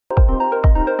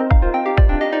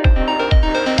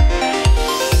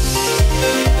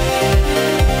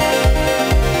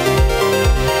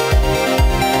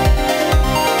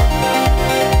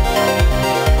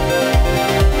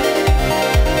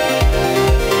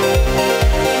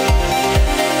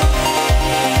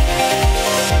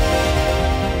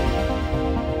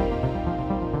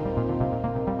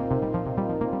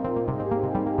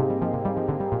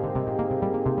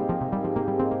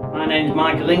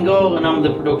Dingle and I'm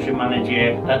the production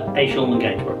manager at A. Shulman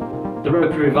Gainsborough. The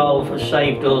rotary valve has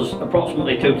saved us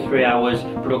approximately 2 to 3 hours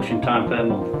production time per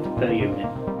month per unit.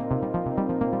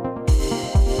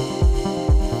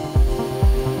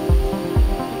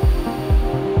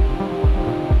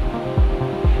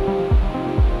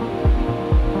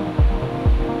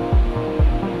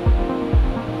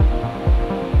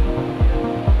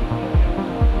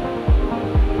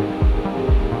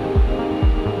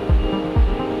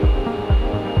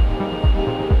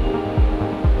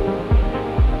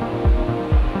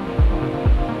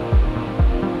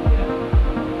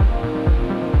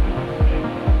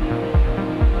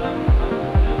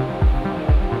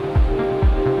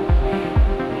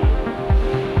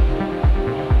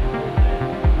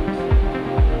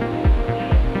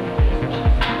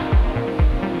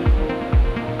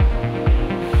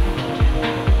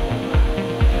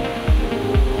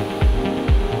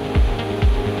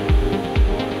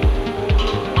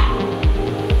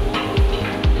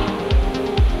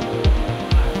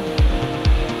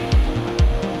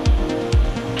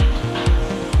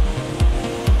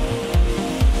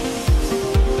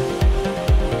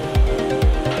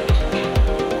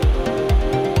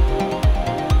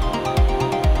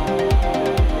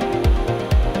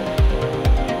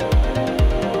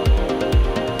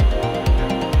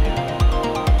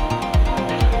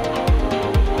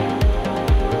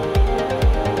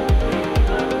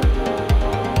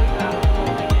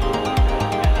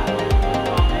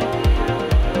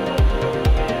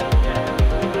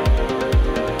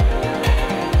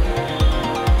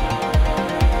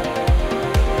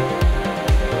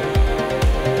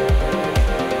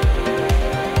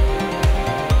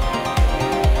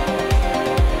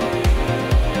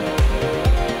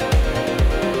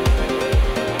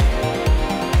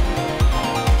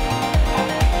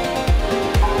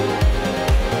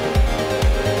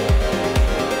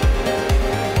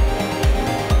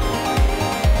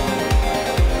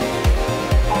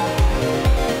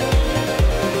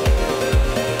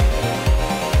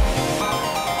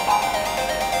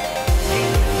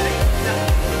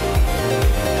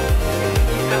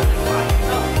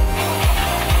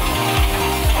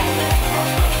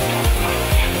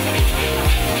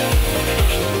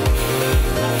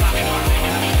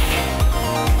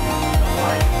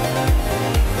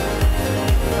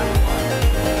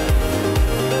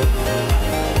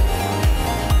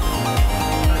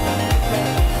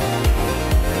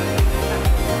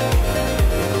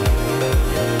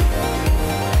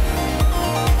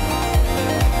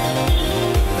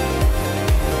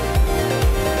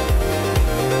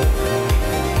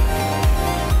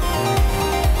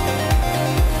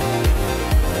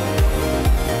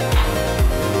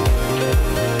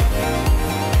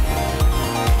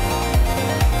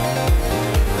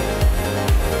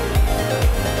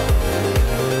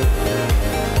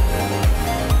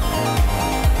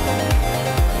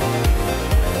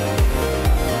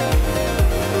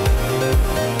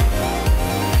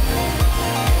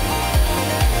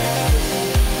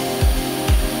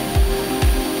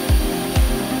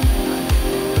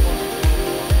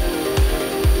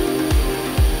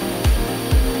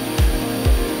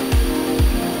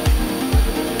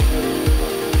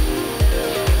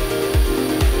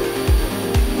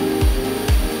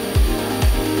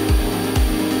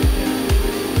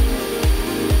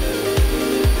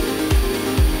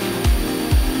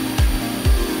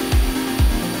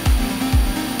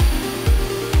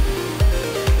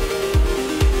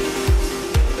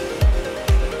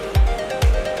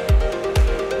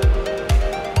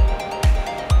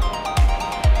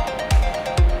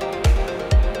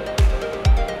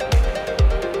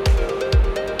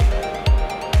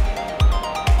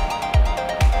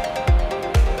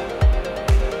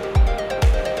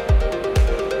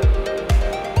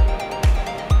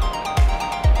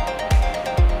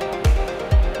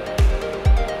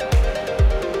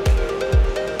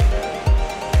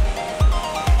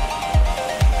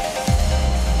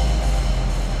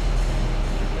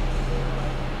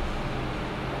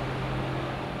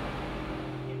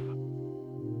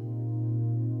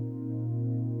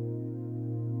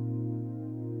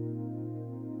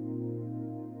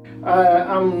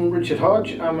 I'm Richard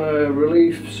Hodge. I'm a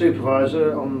relief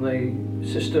supervisor on the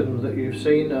system that you've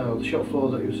seen, or the shop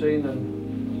floor that you've seen,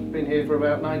 and been here for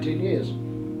about 19 years.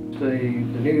 The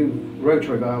new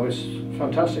rotary valve is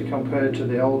fantastic compared to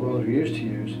the old ones we used to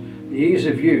use. The ease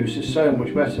of use is so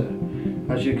much better.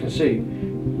 As you can see,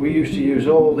 we used to use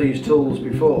all these tools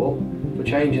before for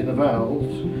changing the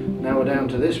valves. Now we're down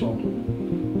to this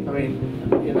one. I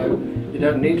mean, you know, you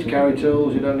don't need to carry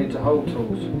tools, you don't need to hold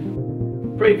tools.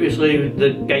 Previously,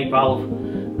 the gate valve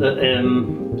that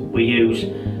we use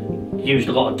used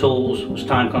a lot of tools, was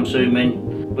time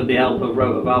consuming. With the help of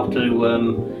RotaVal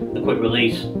to the quick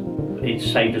release, it's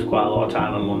saved us quite a lot of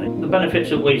time and money. The benefits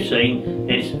that we've seen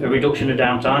is a reduction of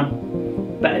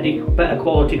downtime, better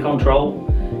quality control,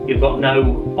 you've got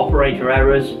no operator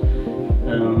errors,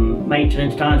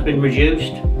 maintenance time's been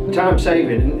reduced. Time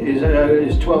saving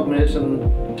is 12 minutes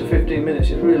to 15 minutes,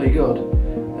 it's really good.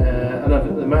 And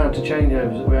the amount of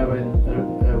changeovers that we have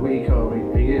in a week or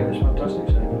a year is fantastic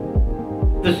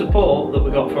saving. The support that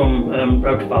we got from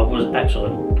RotaVal was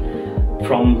excellent.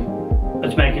 From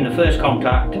us making the first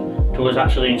contact to us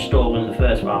actually installing the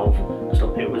first valve,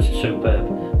 it was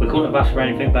superb. We couldn't have asked for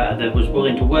anything better. They was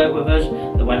willing to work with us,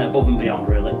 they went above and beyond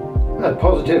really. A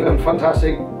positive and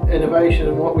fantastic innovation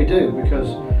in what we do, because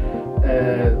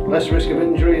less risk of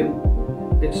injury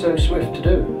and it's so swift to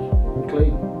do,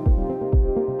 clean.